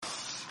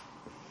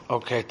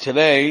Okay,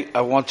 today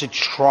I want to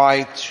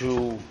try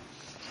to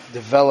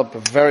develop a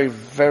very,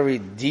 very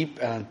deep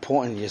and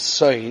important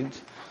yesod,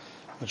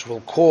 which we'll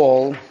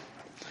call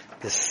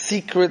the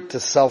secret to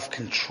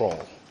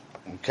self-control.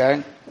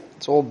 Okay?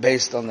 It's all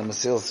based on the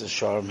Mesilas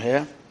Yesharim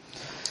here.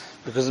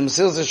 Because the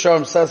Mesilas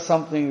Yesharim says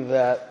something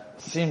that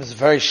seems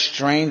very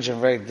strange and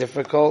very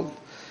difficult.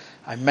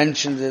 I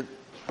mentioned it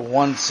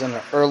once in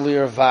an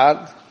earlier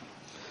Vad,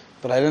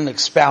 but I didn't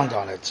expound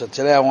on it. So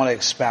today I want to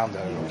expound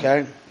on it,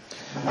 okay?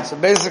 So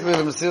basically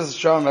the Mesilas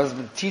Yesharim has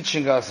been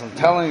teaching us and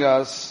telling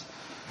us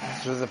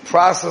through the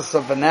process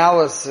of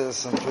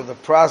analysis and through the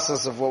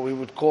process of what we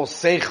would call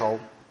seichel,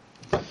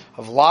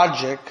 of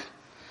logic,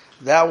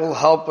 that will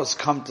help us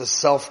come to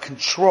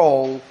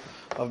self-control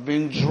of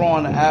being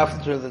drawn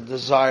after the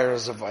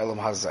desires of Olam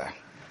Hazeh.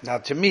 Now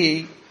to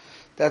me,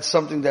 that's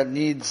something that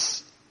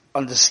needs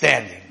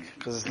understanding,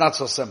 because it's not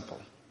so simple.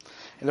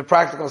 In a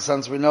practical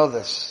sense, we know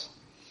this.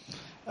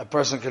 A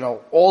person can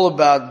know all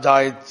about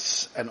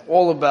diets and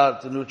all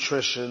about the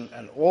nutrition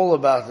and all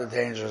about the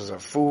dangers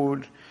of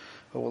food.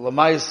 But when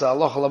he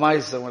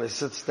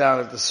sits down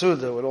at the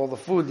Suda with all the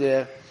food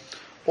there,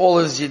 all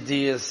his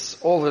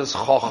yediyas, all his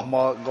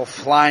chokhmah go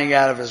flying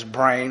out of his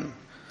brain.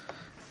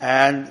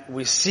 And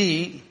we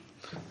see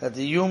that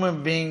the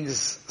human being's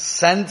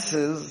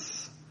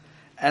senses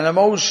and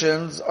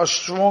emotions are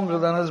stronger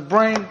than his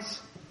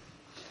brains.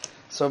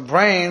 So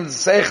brains,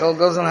 seichel,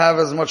 doesn't have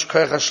as much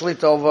koach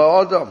hashlita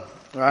over Adam.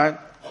 Right?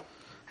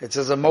 It's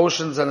his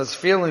emotions and his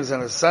feelings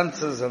and his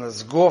senses and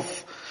his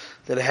guf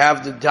that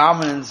have the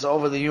dominance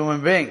over the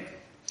human being.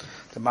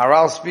 The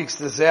Maharal speaks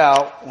this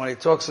out when he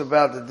talks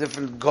about the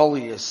different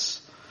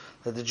goliaths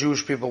that the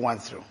Jewish people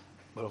went through.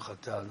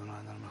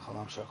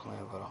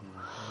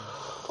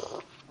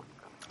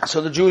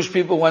 So the Jewish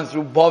people went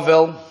through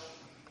Bavel,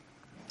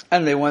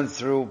 and they went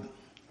through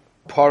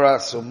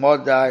Paras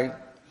Umodai,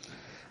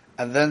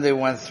 and then they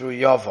went through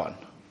Yavan.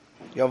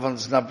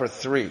 Yavan's number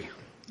 3,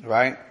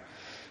 right?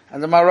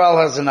 And the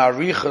Maharal has an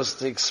arichos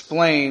to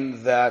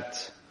explain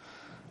that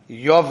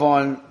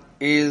Yavan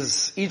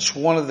is, each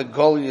one of the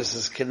goliaths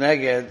is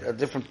connected a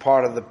different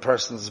part of the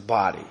person's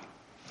body.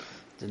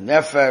 The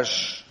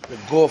nefesh, the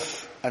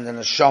guf, and the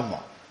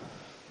neshama,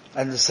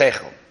 and the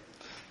seichel.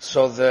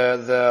 So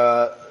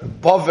the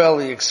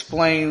Bavel, he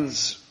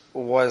explains,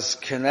 was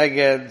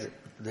connected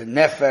the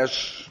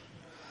nefesh,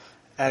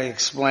 and he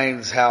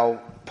explains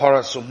how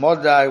Paras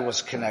Umodai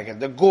was connected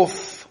the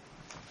guf.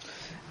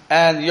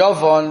 And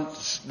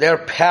Yavan, their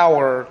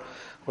power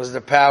was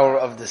the power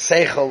of the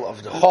seichel,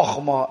 of the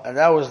chokhmah, and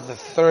that was the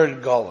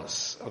third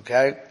golus,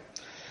 okay?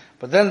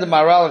 But then the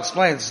Maharal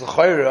explains,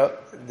 l'chayra,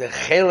 the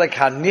chelek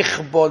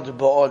hanichbod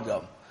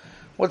ba'odam.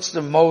 What's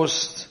the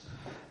most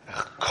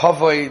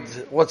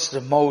kavod, what's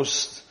the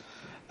most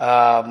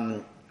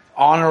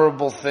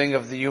honorable thing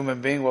of the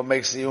human being, what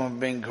makes the human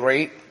being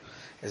great,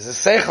 is the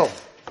seichel,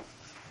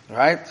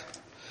 right?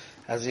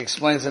 As he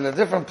explains in a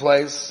different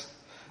place,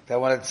 that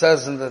when it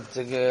says in the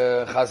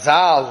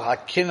Chazal,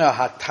 Hakina,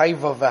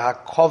 Hataiva,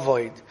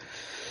 V'Hakovoid,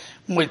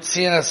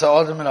 Mitzinas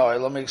Ha'odem in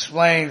Olam, he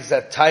explains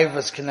that Taiva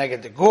is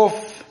connected to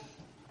Guf,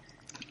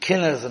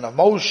 Kina is an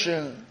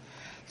emotion,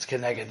 it's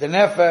connected to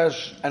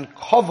Nefesh, and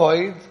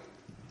Kovoid,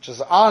 which is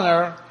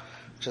honor,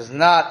 which is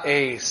not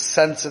a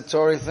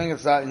sensatory thing,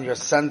 it's not in your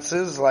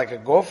senses like a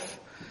Guf,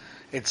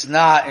 it's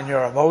not in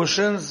your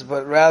emotions,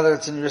 but rather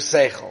it's in your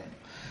Seichel.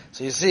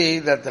 So you see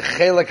that the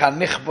chelek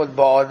hanichbod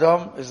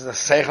ba'adam is the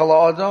seichel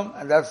ha'adam,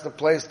 and that's the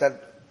place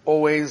that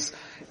always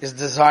is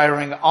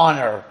desiring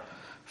honor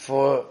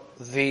for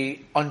the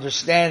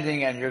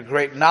understanding and your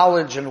great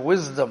knowledge and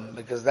wisdom,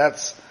 because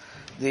that's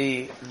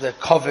the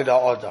kavod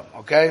ha'adam.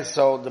 Okay,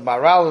 so the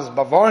Maharal is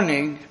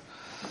bavarning.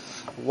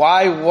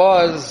 Why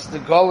was the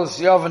Golus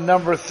Yavan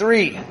number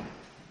 3?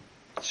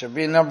 It should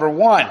be number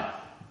 1,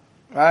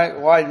 right?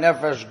 Why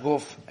nefesh,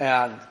 guf,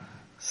 and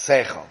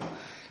seichel?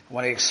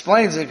 When he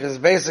explains it, because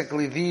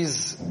basically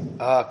these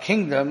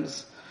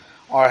kingdoms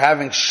are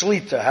having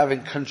shlita,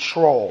 having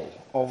control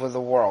over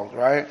the world,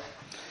 right?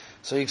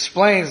 So he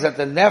explains that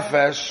the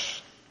nefesh,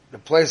 the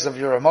place of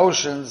your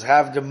emotions,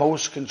 have the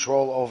most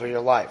control over your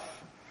life.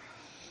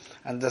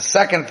 And the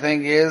second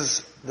thing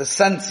is the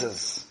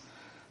senses.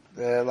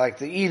 Like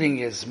the eating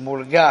is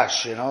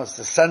murgash, it's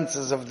the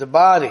senses of the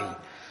body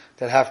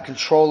that have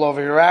control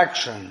over your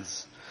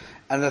actions.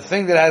 And the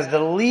thing that has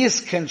the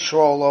least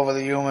control over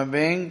the human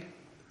being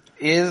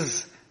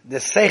is the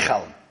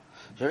seichel.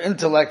 Your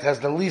intellect has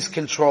the least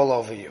control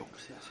over you.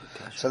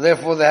 So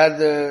therefore they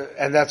had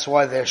and that's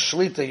why their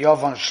shlita,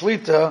 Yavan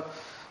shlita,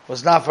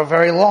 was not for a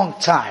very long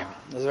time.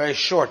 It was a very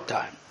short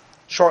time.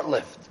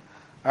 Short-lived.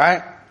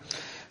 Alright?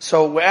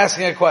 So we're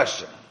asking a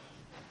question.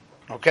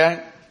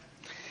 Okay?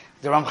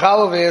 The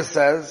Ramchal over here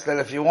says that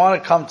if you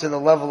want to come to the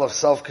level of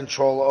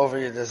self-control over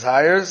your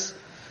desires,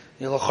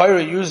 you're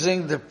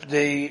using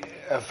the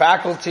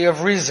faculty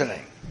of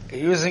reasoning. You're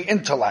using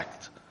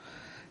intellect.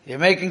 You're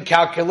making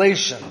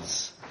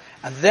calculations.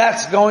 And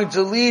that's going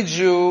to lead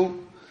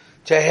you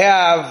to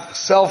have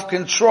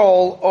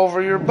self-control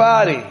over your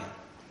body.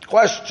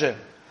 Question.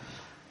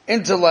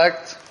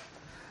 Intellect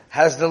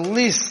has the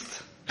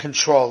least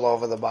control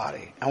over the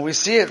body. And we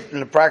see it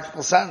in a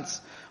practical sense.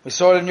 We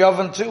saw it in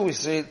Yovan too. We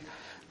see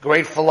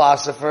great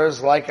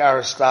philosophers like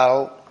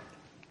Aristotle,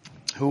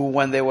 who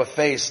when they were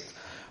faced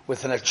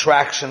with an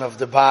attraction of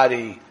the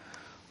body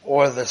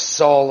or the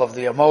soul of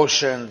the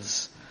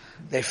emotions,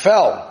 they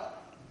fell.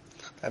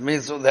 That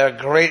means their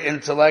great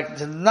intellect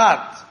did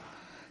not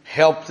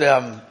help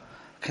them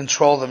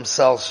control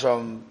themselves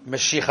from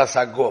Meshichas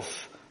HaGuf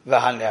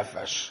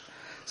v'HaNefesh.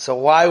 So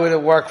why would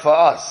it work for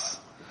us?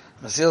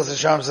 Mesilas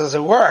Yesharim says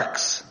it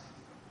works.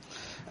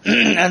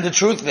 And the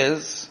truth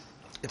is,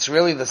 it's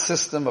really the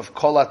system of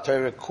Kol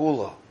HaTorah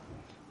Kula,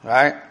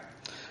 right?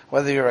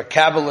 Whether you're a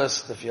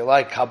Kabbalist, if you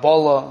like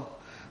Kabbalah,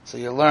 so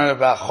you learn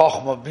about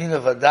Chochmah, Bina,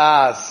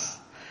 Vadas,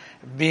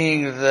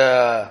 being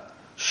the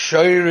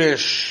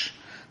shoirish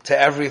to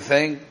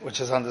everything,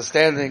 which is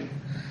understanding.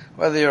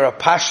 Whether you're a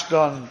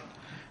Pashton,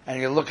 and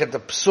you look at the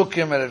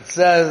Psukim and it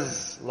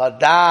says,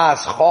 Ladas,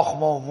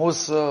 Chochmah,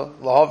 Musa,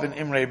 Lahavin,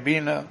 Imrei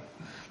Bina,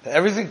 that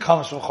everything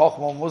comes from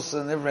Chochmah, Musa,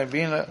 and Imrei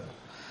Bina.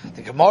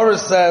 The Gemara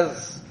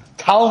says,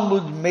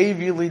 Talmud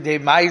Mevili De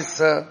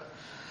Maisa,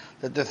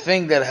 that the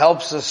thing that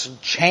helps us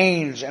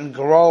change and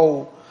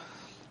grow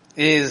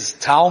is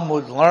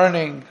Talmud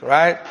learning,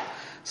 right?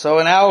 So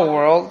in our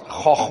world,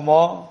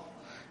 Chochmah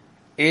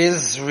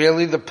is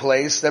really the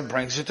place that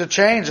brings you to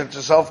change and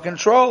to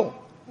self-control,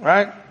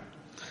 right?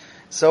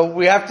 So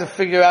we have to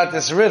figure out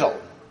this riddle.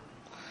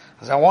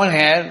 Because on one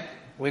hand,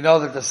 we know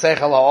that the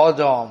Seichel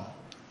HaAdam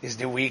is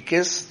the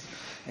weakest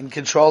in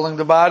controlling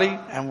the body,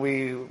 and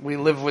we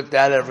live with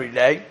that every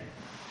day.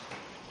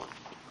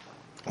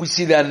 We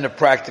see that in a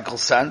practical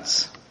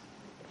sense.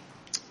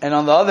 And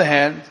on the other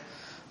hand,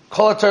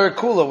 Kol HaTorah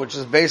Kula, which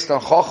is based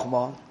on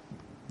Chochmah,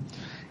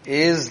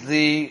 is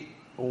the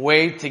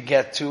way to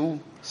get to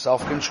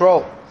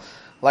self-control.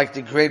 Like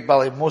the great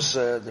Bali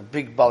Musa, the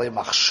big Bali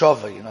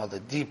Machshava, the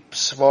deep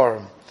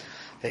Svarim,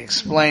 they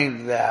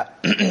explained that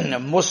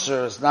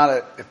Musa is not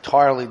an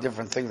entirely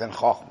different thing than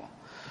Chochmah.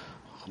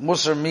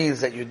 Musa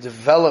means that you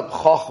develop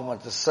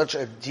Chochmah to such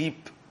a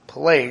deep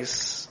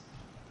place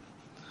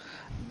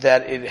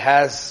that it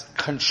has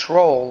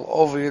control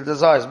over your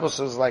desires.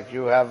 Musa is like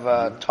you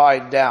have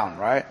tied down,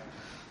 right?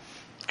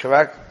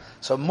 Correct?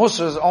 So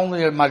Musa is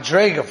only a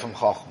madrega from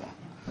Chochmah.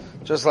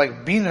 Just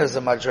like Bina is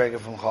a madrega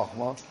from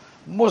Chochmah,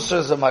 Musa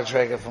is a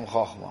madrega from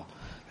Chochmah.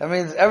 That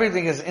means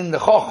everything is in the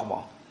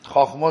Chochmah.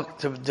 Chochmah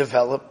to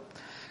develop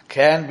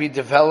can be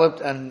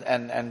developed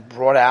and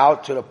brought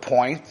out to the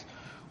point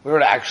where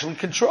it actually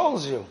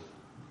controls you.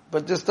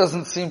 But this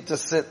doesn't seem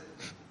to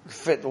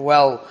fit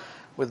well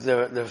with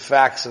the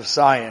facts of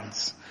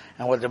science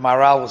and what the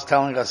Maharal was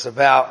telling us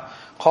about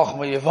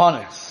Chochmah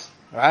Yevonis,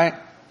 right?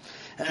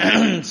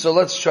 So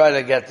let's try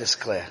to get this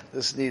clear.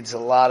 This needs a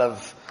lot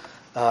of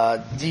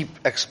deep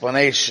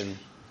explanation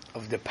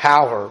of the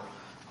power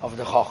of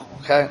the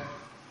Chochmah, okay?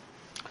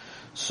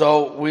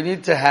 So we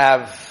need to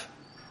have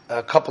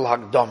a couple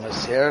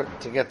Hagdomas here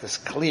to get this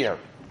clear.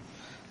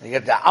 You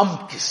get the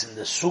Amkis and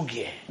the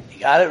Sugye. You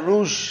got it,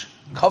 Rush?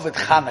 Covered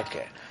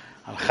Chanukah.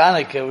 On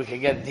Chanukah we can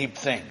get deep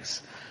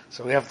things.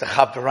 So we have to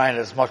chaperine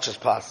as much as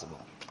possible.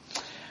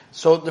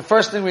 So the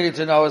first thing we need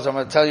to know is I'm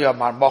going to tell you a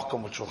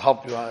marmokum which will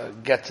help you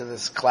get to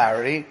this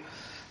clarity.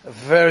 A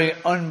very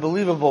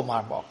unbelievable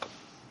marmokum.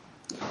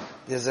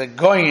 There's a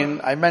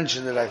goyin, I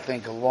mentioned it I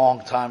think a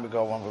long time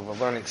ago when we were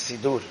learning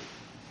Sidur.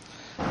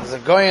 There's a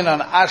goyin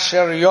on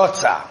Asher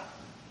Yotza.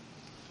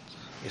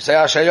 You say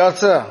Asher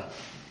Yotza?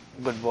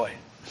 Good boy.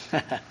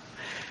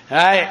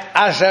 Right?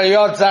 Asher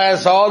Yotza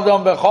es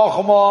Odom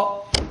bechochmo.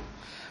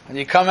 When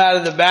you come out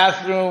of the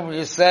bathroom,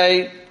 you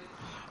say,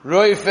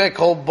 Roife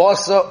kol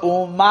bosa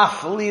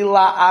umafli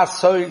la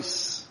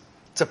asois.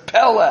 It's a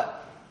pella.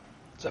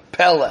 It's a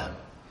pella.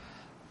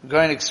 The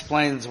Goyen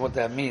explains what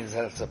that means,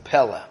 that it's a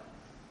pella.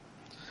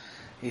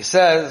 He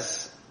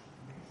says,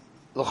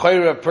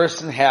 l'chayra, a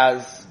person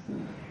has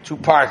two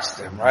parts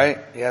to him, right?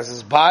 He has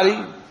his body,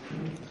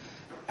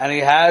 and he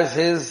has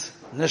his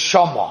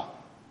neshama.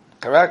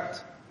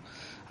 Correct?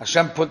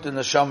 Hashem put the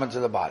neshama into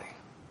the body.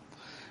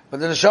 But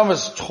the neshama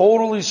is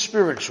totally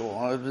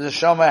spiritual. The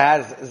neshama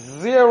has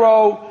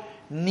zero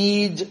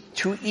need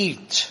to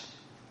eat.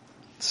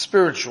 It's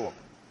spiritual.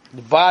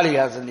 The body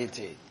has a need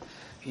to eat.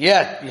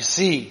 Yet, you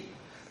see,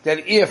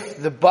 that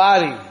if the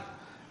body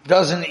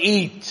doesn't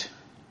eat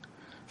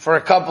for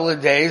a couple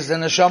of days,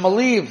 then the neshama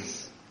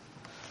leaves.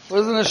 What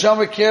does the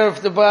neshama care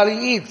if the body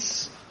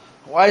eats?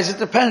 Why is it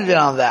dependent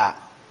on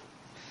that?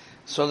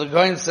 So the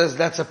Goyen says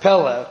that's a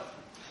pella,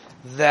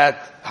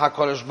 that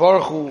HaKadosh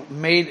Baruch Hu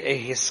made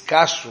a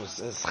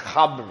hiskashrus, a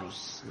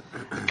chabrus,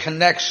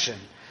 connection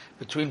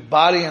between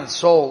body and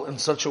soul in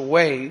such a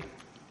way,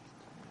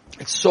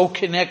 it's so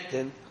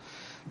connected,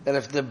 that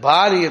if the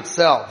body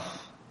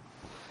itself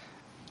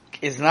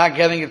is not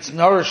getting its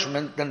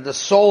nourishment, then the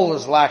soul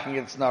is lacking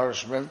its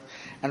nourishment,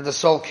 and the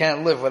soul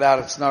can't live without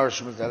its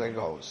nourishment that it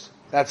goes.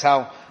 That's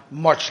how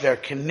much they're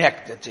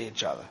connected to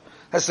each other.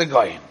 That's the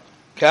Goyen.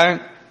 Okay?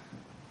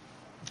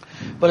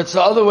 But it's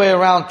the other way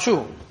around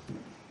too.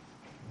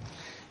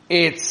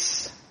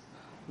 It's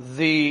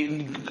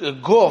the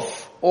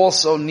guf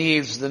also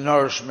needs the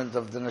nourishment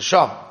of the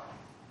neshama.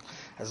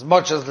 As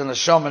much as the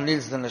neshama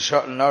needs the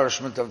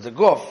nourishment of the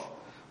guf,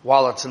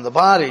 while it's in the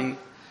body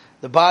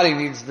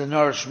needs the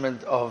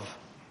nourishment of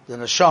the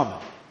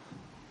neshama.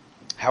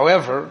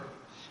 However,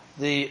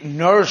 the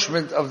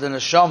nourishment of the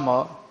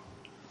neshama,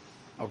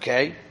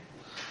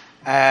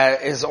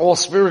 is all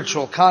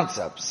spiritual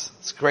concepts.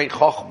 It's great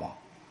chokhmah.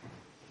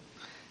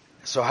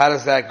 So how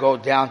does that go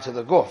down to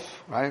the guf,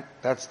 right?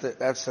 That's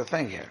the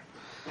thing here.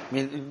 I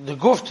mean, the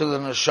guf to the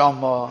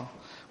neshama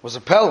was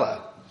a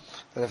pella.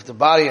 But if the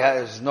body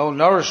has no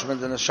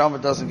nourishment, the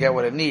neshama doesn't get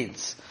what it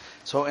needs.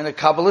 So in a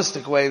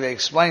Kabbalistic way, they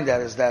explain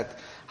that is that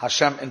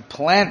Hashem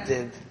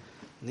implanted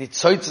the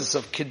tzotzis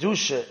of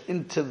Kedusha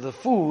into the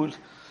food,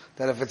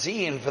 that if it's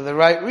eaten for the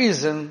right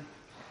reason,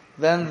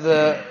 then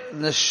the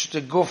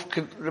guf,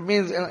 it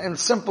means, in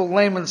simple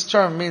layman's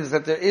term, means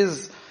that there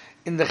is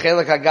in the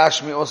Chelek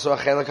HaGashmi also a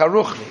Chelek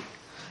HaRuchni.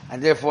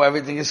 And therefore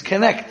everything is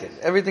connected.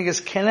 Everything is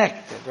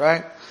connected,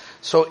 right?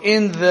 So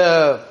in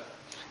the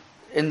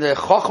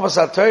Chokhmas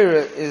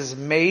HaTorah is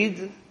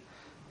made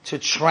to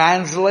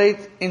translate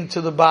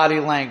into the body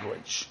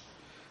language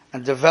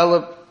and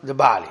develop the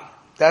body.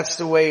 That's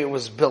the way it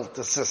was built,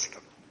 the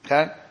system.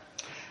 Okay?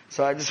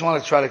 So I just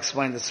want to try to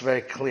explain this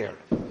very clear.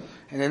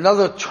 In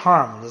another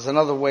term, there's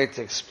another way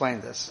to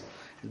explain this,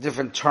 in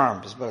different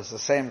terms, but it's the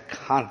same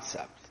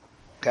concept.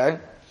 Okay?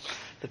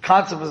 The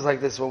concept is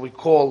like this, what we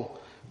call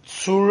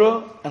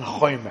Tzura and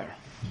Chomer.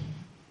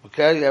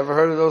 Okay? You ever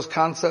heard of those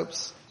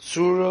concepts?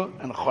 Tzura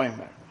and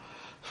Chomer.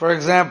 For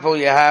example,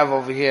 you have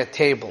over here a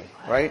table,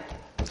 right?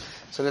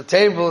 So the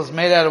table is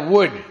made out of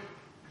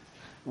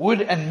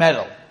wood and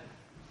metal.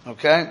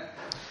 Okay?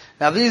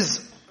 Now these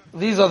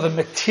are the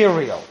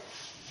material.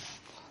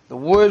 The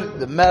wood,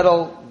 the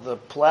metal, the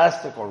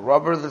plastic or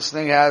rubber this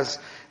thing has,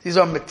 these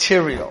are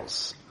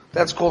materials.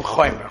 That's called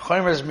chomer.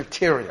 Chomer is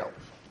material.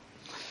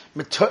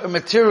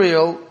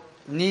 Material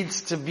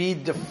needs to be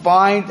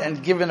defined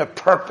and given a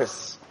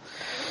purpose.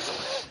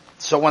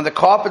 So when the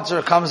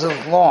carpenter comes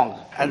along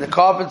and the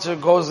carpenter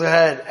goes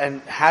ahead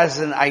and has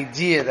an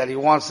idea that he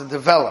wants to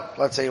develop,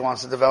 let's say he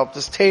wants to develop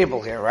this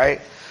table here, right?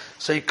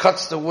 So he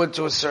cuts the wood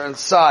to a certain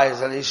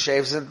size and he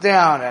shaves it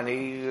down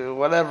and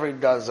whatever he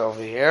does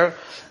over here,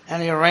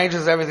 and he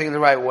arranges everything in the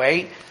right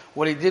way.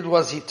 What he did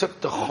was he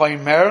took the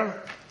chomer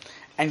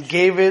and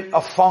gave it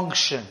a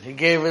function. He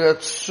gave it a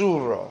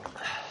tzura.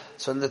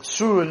 So in the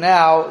tzura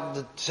now,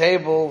 the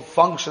table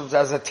functions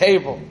as a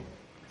table.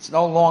 It's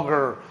no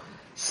longer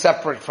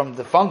separate from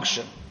the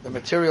function. The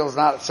material is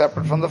not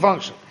separate from the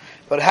function.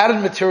 But how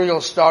did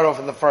material start off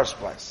in the first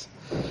place?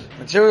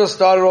 Material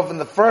started off in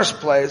the first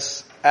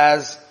place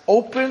as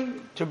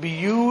open to be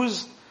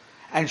used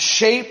and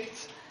shaped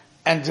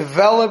and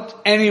developed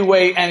any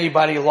way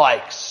anybody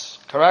likes.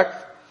 Correct?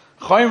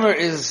 Chomer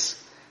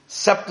is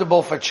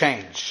susceptible for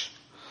change.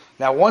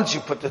 Now once you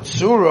put the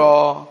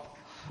tzura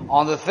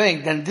on the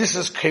thing, then this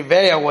is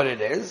keveya what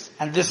it is,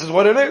 and this is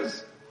what it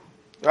is.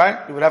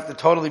 Right? You would have to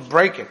totally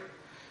break it.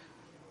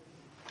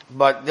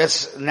 But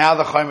now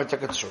the chomer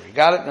took a tzura. You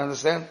got it? You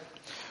understand?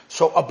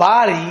 So a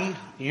body,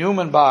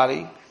 human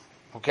body,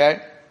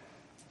 okay,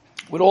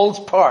 with all its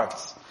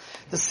parts,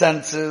 the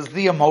senses,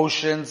 the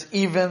emotions,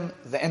 even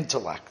the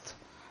intellect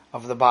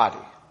of the body.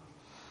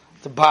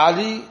 The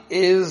body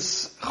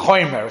is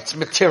chomer, it's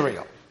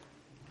material.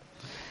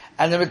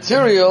 And the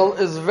material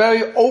is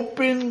very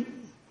open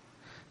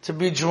to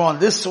be drawn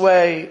this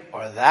way,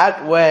 or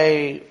that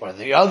way, or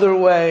the other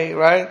way,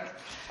 right?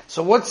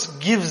 So what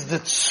gives the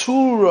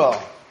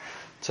tzura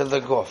to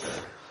the guf?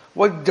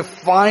 What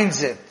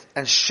defines it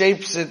and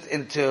shapes it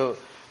into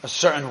a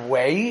certain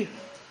way?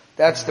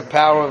 That's the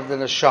power of the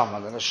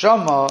neshama. The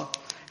neshama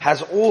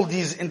has all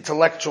these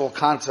intellectual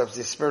concepts,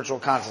 these spiritual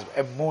concepts,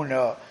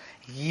 emunah,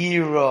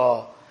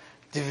 yira,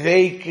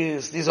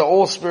 dveikis, these are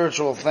all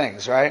spiritual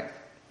things, right?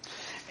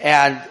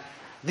 And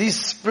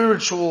these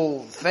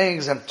spiritual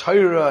things and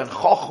Torah and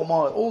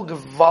Chokhmah, all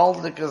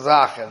gewaldige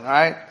Sachen,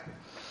 right?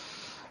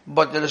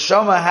 But the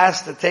neshama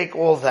has to take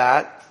all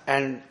that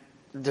and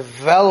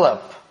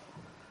develop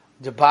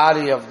the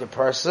body of the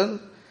person,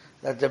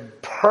 that the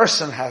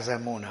person has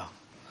emunah.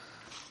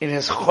 In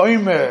his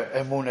chomer,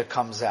 emunah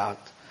comes out.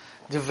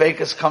 The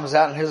vekas comes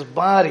out in his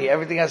body.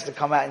 Everything has to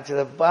come out into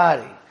the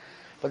body.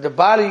 But the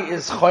body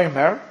is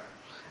chomer,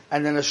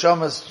 and the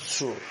neshama is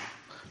tzura.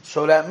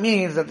 So that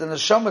means that the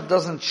neshama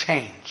doesn't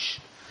change.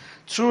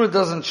 Tzura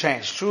doesn't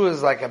change. Tzura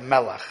is like a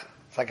melech.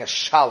 It's like a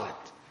shalit.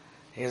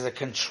 He has a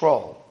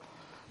control.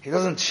 He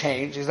doesn't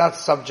change. He's not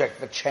subject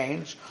for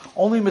change.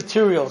 Only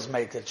material is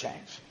made to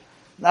change.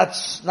 Not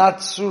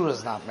tzura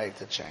is not made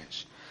to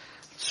change.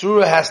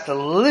 Tzura has to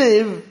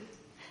live.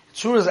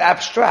 Tzura is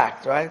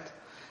abstract, right?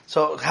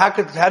 So how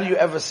do you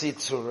ever see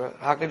tzura?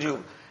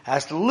 It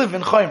has to live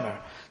in chomer.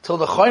 Till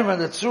the chomer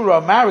and the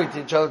tzura are married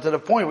to each other to the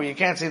point where you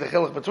can't see the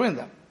chiluk between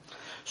them.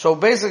 So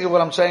basically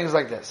what I'm saying is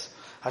like this.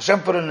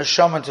 Hashem put a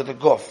neshama into the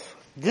guf.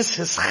 This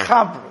is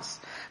chabras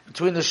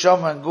between the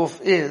neshama and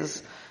guf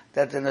is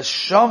that the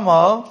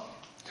neshama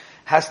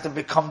has to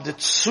become the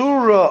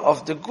tzura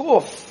of the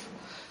guf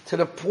to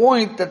the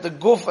point that the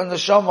guf and the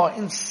neshama are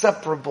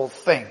inseparable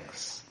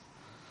things.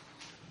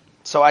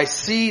 So I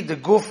see the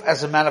guf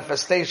as a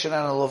manifestation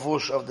and a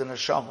lavush of the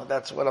neshama.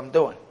 That's what I'm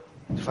doing.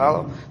 You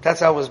follow? That's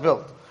how it was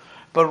built.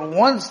 But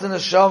once the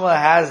neshama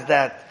has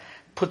that,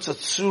 puts a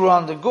tzura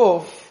on the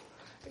guf,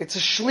 it's a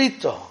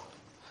shlita.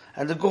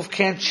 And the guf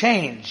can't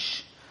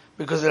change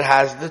because it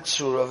has the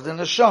tzura of the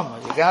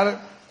neshama. You got it?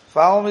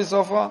 Follow me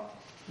so far?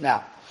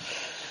 Now,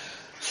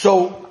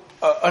 so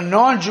a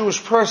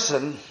non-Jewish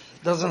person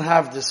doesn't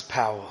have this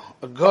power.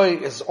 A guy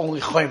is only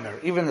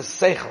chomer. Even his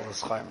seichel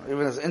is chomer.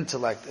 Even his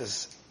intellect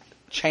is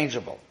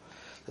changeable.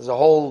 There's a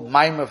whole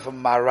maimah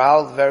from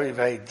Maral, very,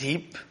 very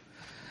deep.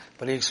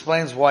 But he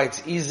explains why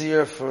it's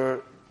easier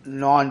for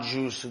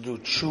non-Jews to do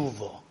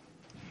tshuva.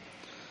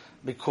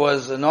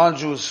 Because a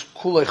non-Jew is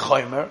kulei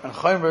chomer, and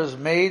chomer is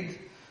made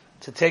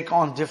to take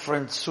on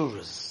different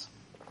surahs.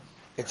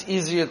 It's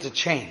easier to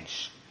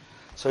change.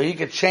 So he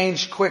could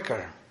change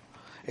quicker.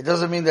 It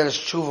doesn't mean that his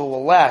tshuva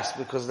will last,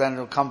 because then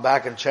he'll come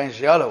back and change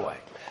the other way.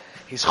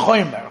 He's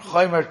chomer.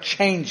 Chomer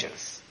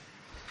changes.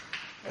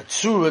 A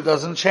tzura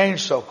doesn't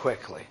change so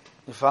quickly.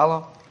 You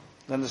follow?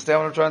 You understand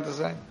what I'm trying to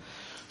say?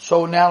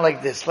 So now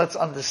like this, let's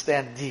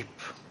understand deep.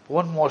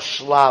 One more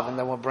shlav and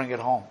then we'll bring it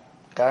home.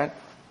 Okay?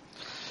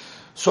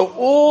 So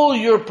all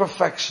your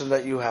perfection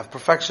that you have,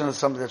 perfection is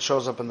something that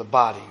shows up in the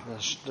body.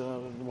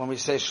 When we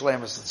say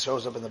shlemus, it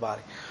shows up in the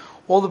body.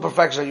 All the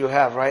perfection that you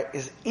have, right,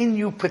 is in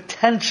you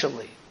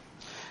potentially.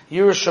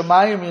 Yirah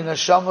Shamayim, your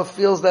neshama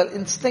feels that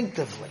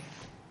instinctively.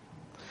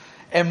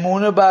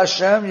 Emunah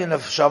b'Hashem, your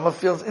neshama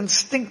feels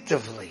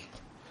instinctively.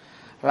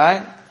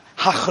 Right?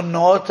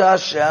 Hachnot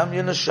Hashem,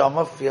 your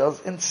neshama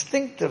feels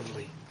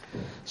instinctively.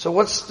 So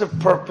what's the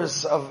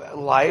purpose of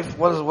life?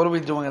 What are we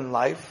doing in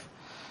life?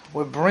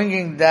 We're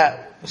bringing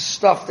that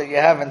stuff that you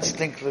have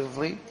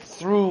instinctively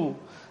through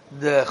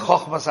the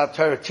Chochmas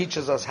HaTorah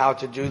teaches us how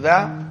to do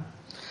that.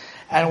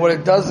 And what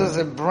it does is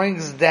it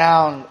brings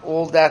down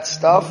all that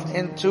stuff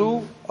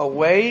into a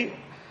way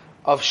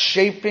of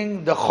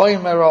shaping the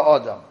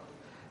Choymer Adam,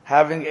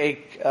 having a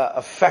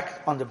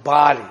effect on the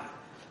body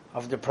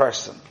of the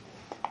person.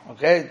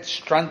 Okay? It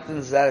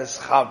strengthens that as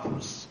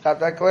chavrus. Got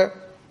that clear?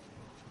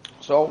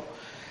 So,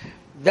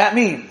 that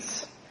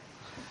means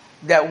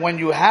that when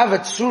you have a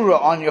tzura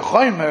on your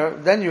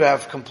chomer, then you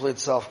have complete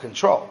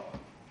self-control.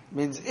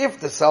 Means if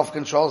the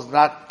self-control is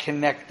not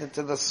connected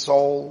to the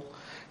soul,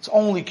 it's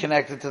only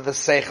connected to the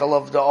seichel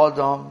of the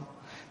Adam.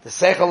 The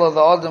seichel of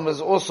the Adam is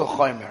also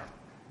chomer.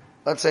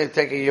 Let's say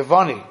take a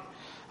Yevani.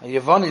 A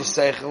Yevani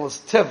seichel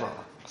is teva.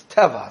 It's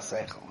teva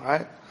seichel,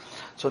 right?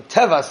 So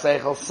teva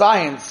seichel,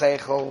 science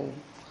seichel.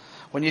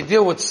 When you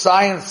deal with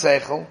science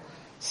seichel,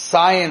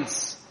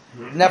 science,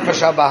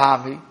 nefesh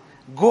habahami,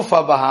 guf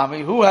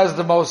habahami, who has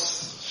the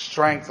most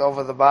strength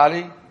over the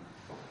body?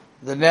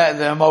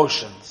 The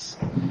emotions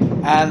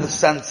and the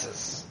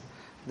senses.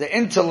 The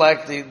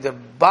intellect, the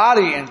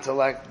body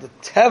intellect, the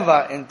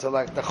teva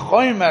intellect, the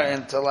chomer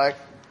intellect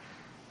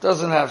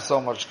doesn't have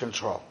so much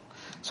control.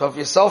 So if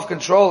your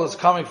self-control is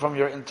coming from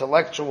your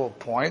intellectual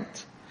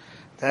point,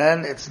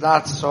 then it's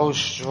not so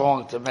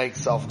strong to make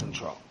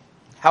self-control.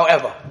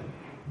 However,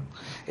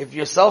 if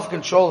your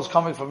self-control is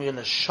coming from your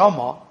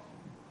neshama,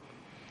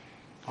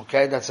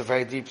 okay, that's a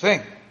very deep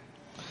thing.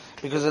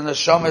 Because the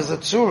neshama is a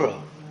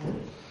tzura.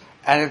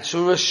 And a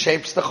tzura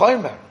shapes the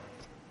chomer.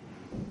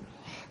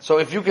 So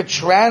if you could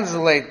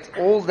translate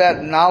all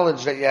that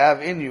knowledge that you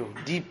have in you,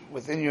 deep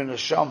within your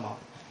neshama,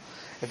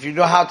 if you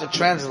know how to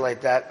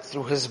translate that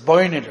through his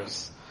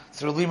boinidus,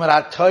 through limud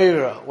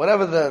HaTorah,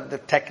 whatever the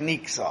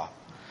techniques are,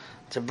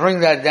 to bring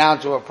that down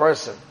to a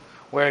person,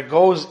 where it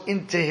goes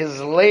into his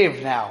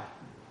lave now,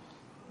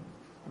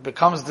 it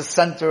becomes the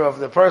center of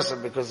the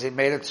person, because he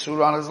made it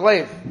tzura on his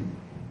lave.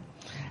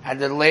 And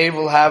the lave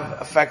will have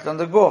effect on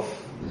the guf.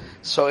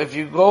 So if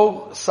you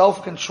go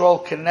self-control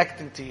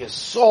connecting to your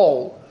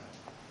soul,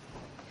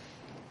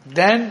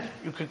 then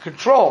you can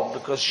control,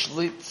 because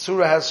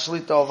tzura has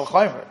shlita over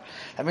chomer.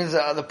 That means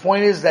the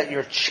point is that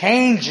you're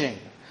changing.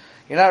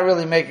 You're not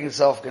really making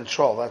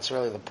self-control. That's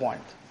really the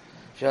point.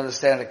 If you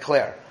understand it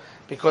clear.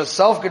 Because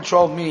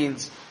self-control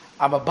means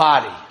I'm a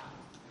body.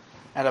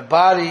 And a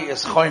body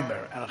is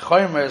chomer. And a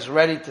chomer is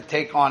ready to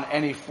take on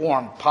any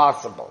form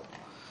possible.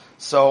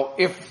 So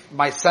if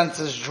my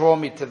senses draw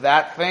me to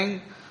that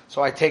thing,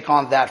 so I take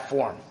on that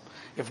form.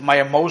 If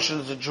my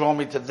emotions draw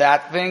me to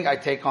that thing, I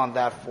take on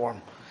that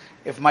form.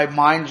 If my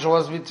mind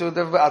draws me to it,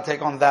 I'll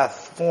take on that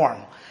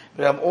form.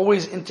 But I'm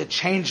always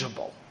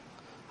interchangeable.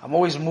 I'm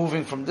always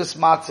moving from this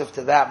matziv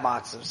to that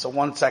matziv. So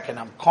 1 second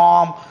I'm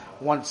calm,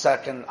 1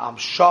 second I'm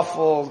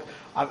shuffled.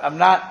 I'm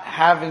not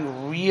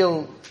having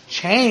real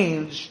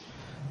change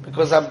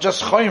because I'm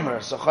just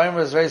chomer. So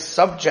chomer is very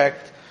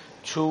subject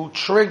to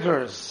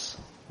triggers.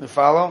 You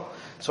follow?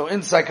 So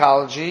in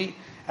psychology,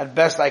 at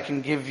best I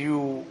can give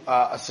you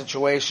a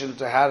situation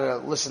to how to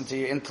listen to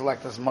your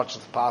intellect as much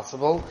as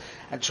possible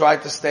and try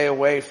to stay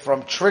away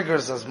from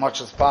triggers as much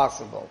as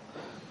possible.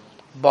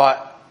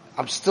 But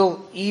I'm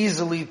still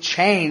easily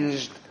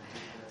changed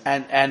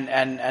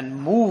and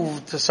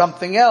moved to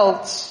something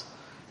else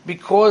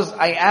because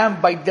I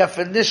am by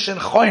definition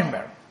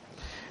chomer.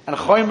 And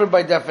chomer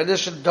by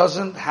definition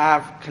doesn't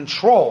have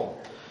control.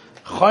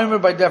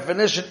 Chomer by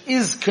definition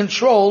is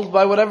controlled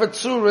by whatever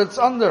tzura it's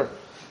under.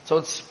 So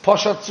it's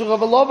poshat tzura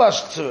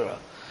v'lovash tzura.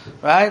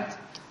 Right?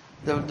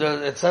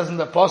 It says in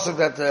the pasuk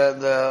that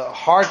the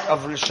heart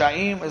of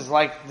Rishaim is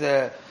like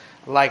the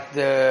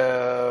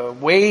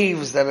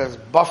waves that is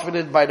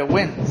buffeted by the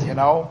wind,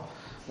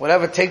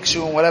 whatever takes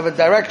you in whatever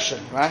direction,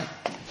 right?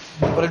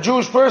 But a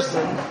Jewish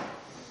person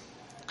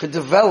could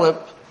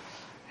develop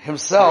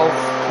himself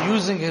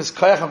using his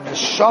koyach of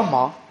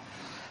neshama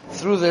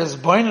through the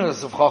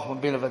zboinus of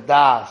Chochmah Bina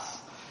V'das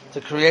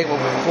to create what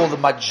we call the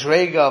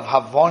madrega of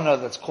Havana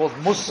that's called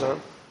Musar,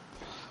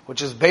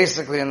 which is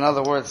basically, in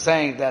other words,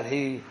 saying that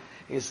he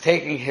is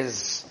taking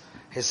his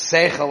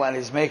seichel and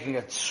he's making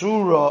a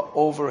tzura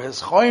over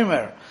his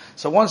chomer.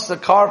 So once the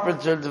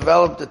carpenter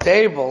developed the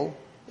table's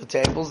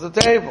the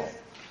table.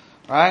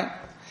 Right?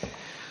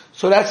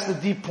 So that's the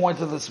deep point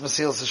of this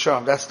Mesilas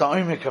Yesharim. That's the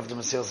oimik of the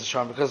Mesilas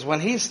Yesharim. Because when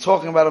he's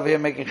talking about over here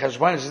making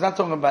cheshbonis, he's not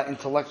talking about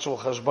intellectual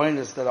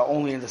cheshbonis that are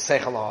only in the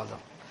seichel ha'adam.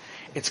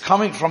 It's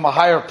coming from a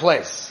higher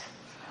place.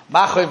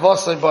 Machoi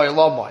v'osoi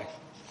ba'ilomoi.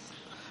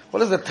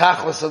 What is the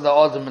tachlis of the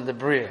Adam and the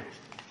Bria?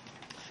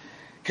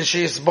 Because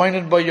she is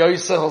boined by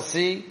Yoisa, he'll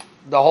see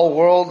the whole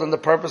world, and the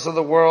purpose of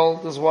the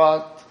world is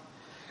what?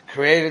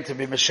 Created to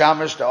be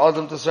meshamish, the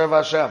Adam to serve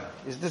Hashem.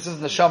 This is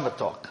neshama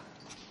talk.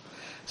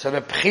 So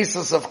the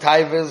pchisus of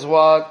taiva is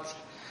what?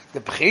 The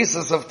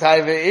pchisus of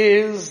taiva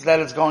is that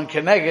it's going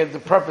keneged the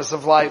purpose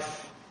of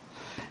life.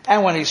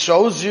 And when he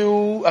shows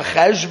you a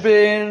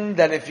cheshbin,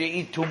 that if you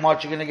eat too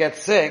much you're going to get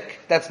sick,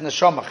 that's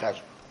neshama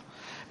cheshbin.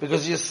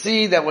 Because you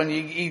see that when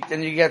you eat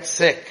and you get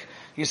sick,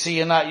 you see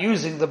you're not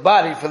using the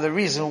body for the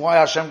reason why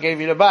Hashem gave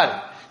you the body.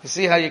 You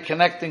see how you're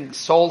connecting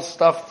soul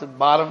stuff to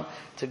bottom,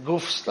 to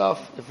goof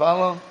stuff, you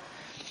follow?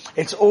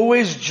 It's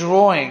always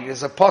drawing.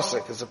 There's a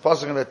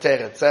pasuk in the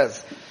Torah. It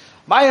says,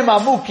 Mayim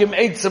amukim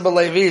eitze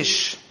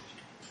b'leivish,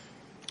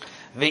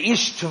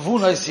 ve'ish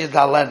tevunos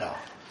yidalena.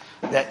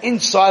 That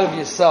inside of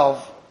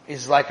yourself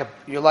is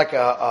you're like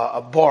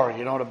a bore.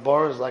 You know what a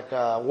bore is? Like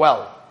a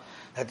well.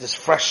 That there's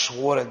fresh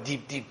water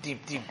deep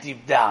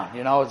down.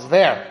 It's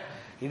there.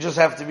 You just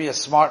have to be a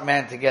smart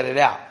man to get it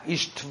out.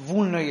 Ish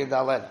tvuna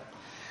yidalena.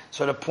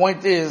 So the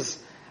point is,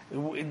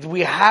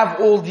 we have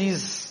all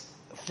these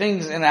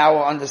things in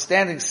our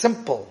understanding.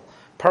 Simple.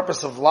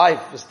 Purpose of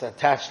life is to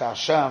attach to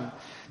Hashem.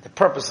 The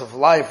purpose of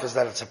life is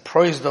that it's a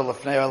proizdol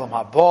lefnei olam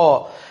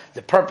haba.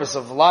 The purpose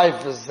of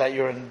life is that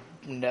you're a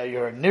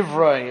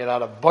nivra, you're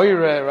not a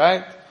boire,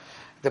 right?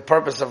 The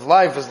purpose of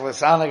life is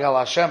lisanag al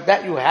Hashem.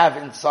 That you have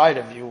inside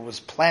of you was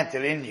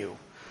planted in you,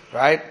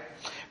 right?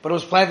 But it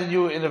was planted in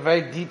you in a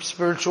very deep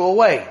spiritual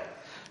way.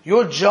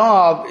 Your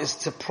job is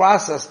to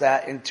process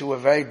that into a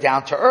very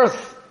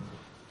down-to-earth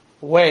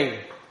way,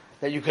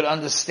 that you could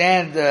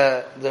understand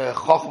the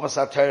Chochmas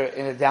HaTorah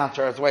in a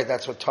down-to-earth way.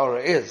 That's what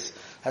Torah is.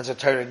 That's what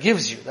Torah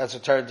gives you. That's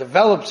what Torah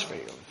develops for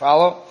you.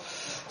 Follow?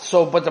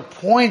 So, but the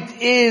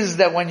point is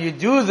that when you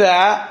do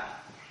that,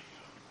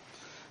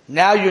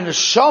 now your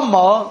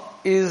neshama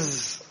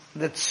is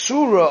the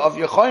tzura of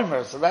your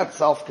chomer. So that's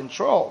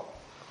self-control.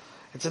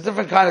 It's a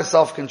different kind of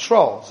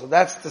self-control. So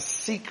that's the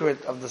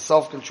secret of the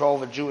self-control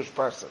of a Jewish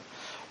person.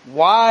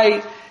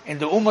 Why in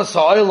the Ummah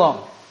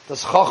Ha'olam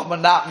does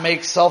Chochmah not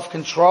make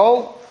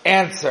self-control?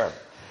 Answer.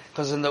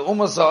 Because in the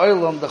Ummah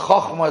Ha'olam, the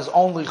Chochmah is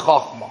only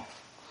Chochmah.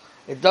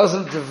 It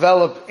doesn't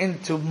develop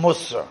into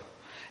Musar.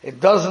 It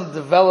doesn't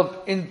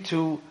develop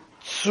into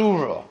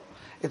Tzura.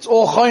 It's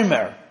all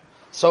Chomer.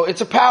 So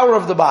it's a power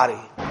of the body.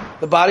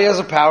 The body has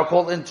a power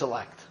called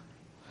intellect.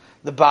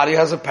 The body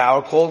has a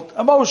power called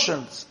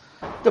emotions.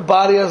 The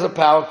body has a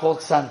power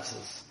called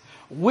senses.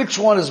 Which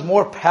one is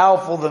more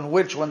powerful than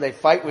which when they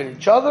fight with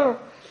each other?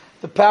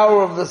 The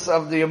power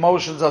of the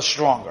emotions are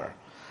stronger.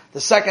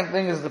 The second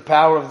thing is the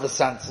power of the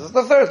senses.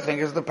 The third thing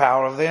is the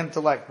power of the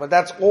intellect. But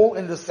that's all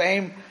in the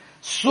same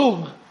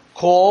sug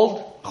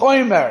called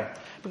chomer.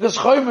 Because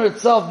chomer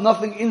itself,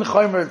 nothing in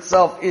chomer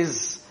itself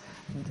is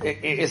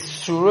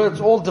surah.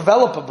 It's all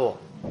developable.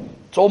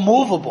 It's all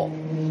movable.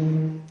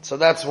 So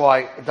that's why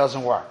it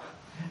doesn't work.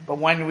 But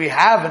when we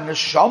have a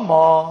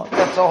neshama,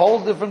 that's a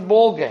whole different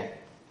ballgame.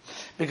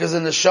 Because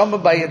a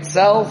neshama by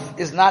itself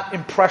is not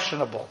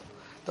impressionable.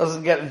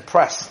 Doesn't get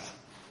impressed.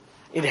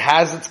 It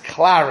has its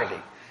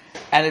clarity.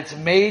 And it's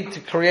made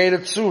to create a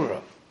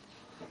tzura.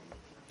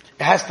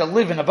 It has to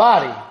live in a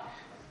body.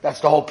 That's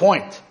the whole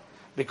point.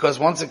 Because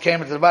once it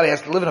came into the body, it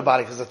has to live in a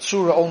body. Because a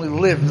tzura only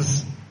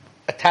lives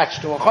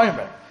attached to a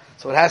chomer.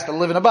 So it has to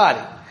live in a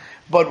body.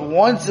 But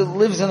once it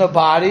lives in a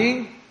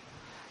body,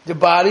 the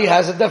body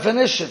has a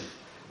definition.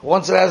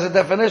 Once it has a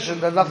definition,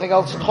 then nothing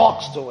else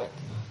talks to it.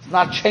 It's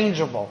not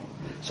changeable.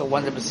 So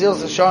when the Mesilas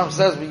Yesharim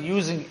says we're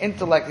using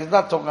intellect, he's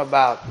not talking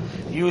about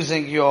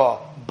using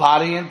your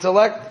body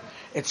intellect.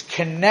 It's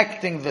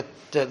connecting the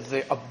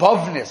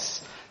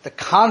aboveness, the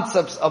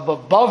concepts of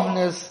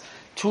aboveness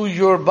to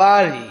your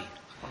body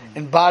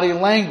in body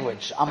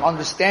language. I'm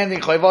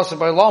understanding Chayvasa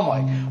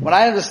B'Olamai. When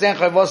I understand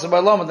Chayvasa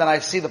B'Olamai, then I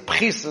see the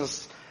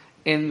pchisus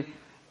in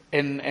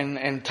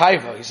in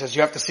Taiva. He says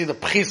you have to see the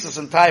Pchisus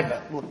in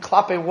Taiva.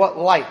 Klape what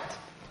light?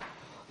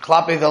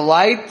 Klape the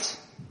light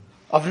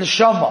of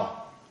Neshama.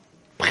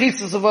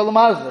 Pchisus of Olam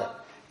Hazeh.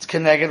 It's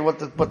connected what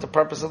the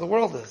purpose of the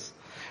world is.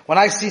 When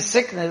I see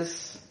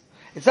sickness,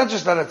 it's not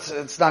just that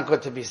it's not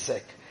good to be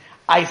sick.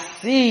 I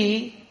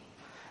see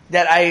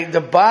that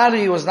the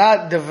body was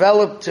not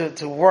developed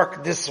to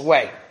work this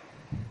way.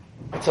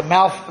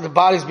 The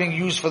body's being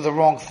used for the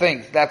wrong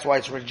thing. That's why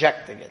it's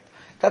rejecting it.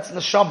 That's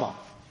neshama.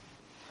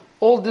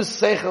 All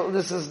this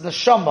is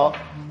neshama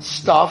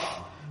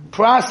stuff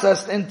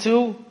processed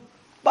into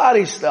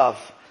body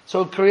stuff.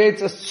 So it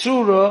creates a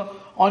tzura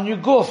on your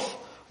guf.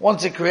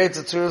 Once it creates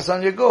a tzura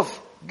on your guf,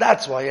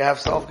 that's why you have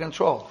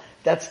self-control.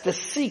 That's the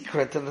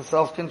secret to the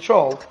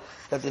self-control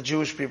that the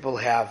Jewish people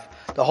have.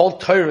 The whole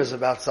Torah is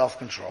about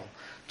self-control.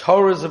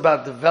 Torah is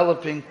about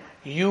developing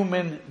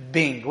human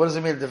being. What does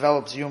it mean it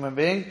develops human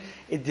being?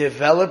 It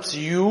develops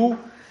your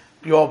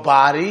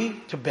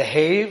body to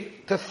behave,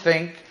 to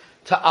think,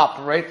 to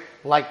operate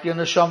like your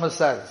neshama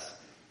says.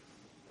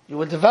 You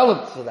were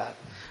developed for that.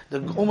 The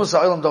Ummah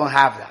Ha'olam don't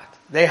have that.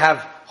 They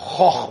have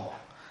chokhmah,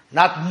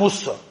 not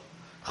musa.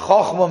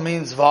 Chokhmah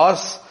means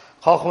vas.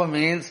 Chokhmah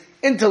means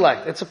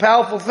intellect. It's a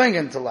powerful thing,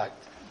 intellect.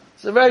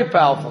 It's a very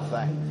powerful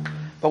thing.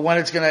 But when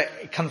it's going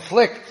to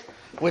conflict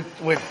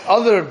with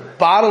other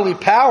bodily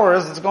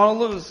powers, it's going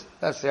to lose.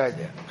 That's the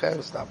idea. Okay,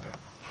 we'll stop here.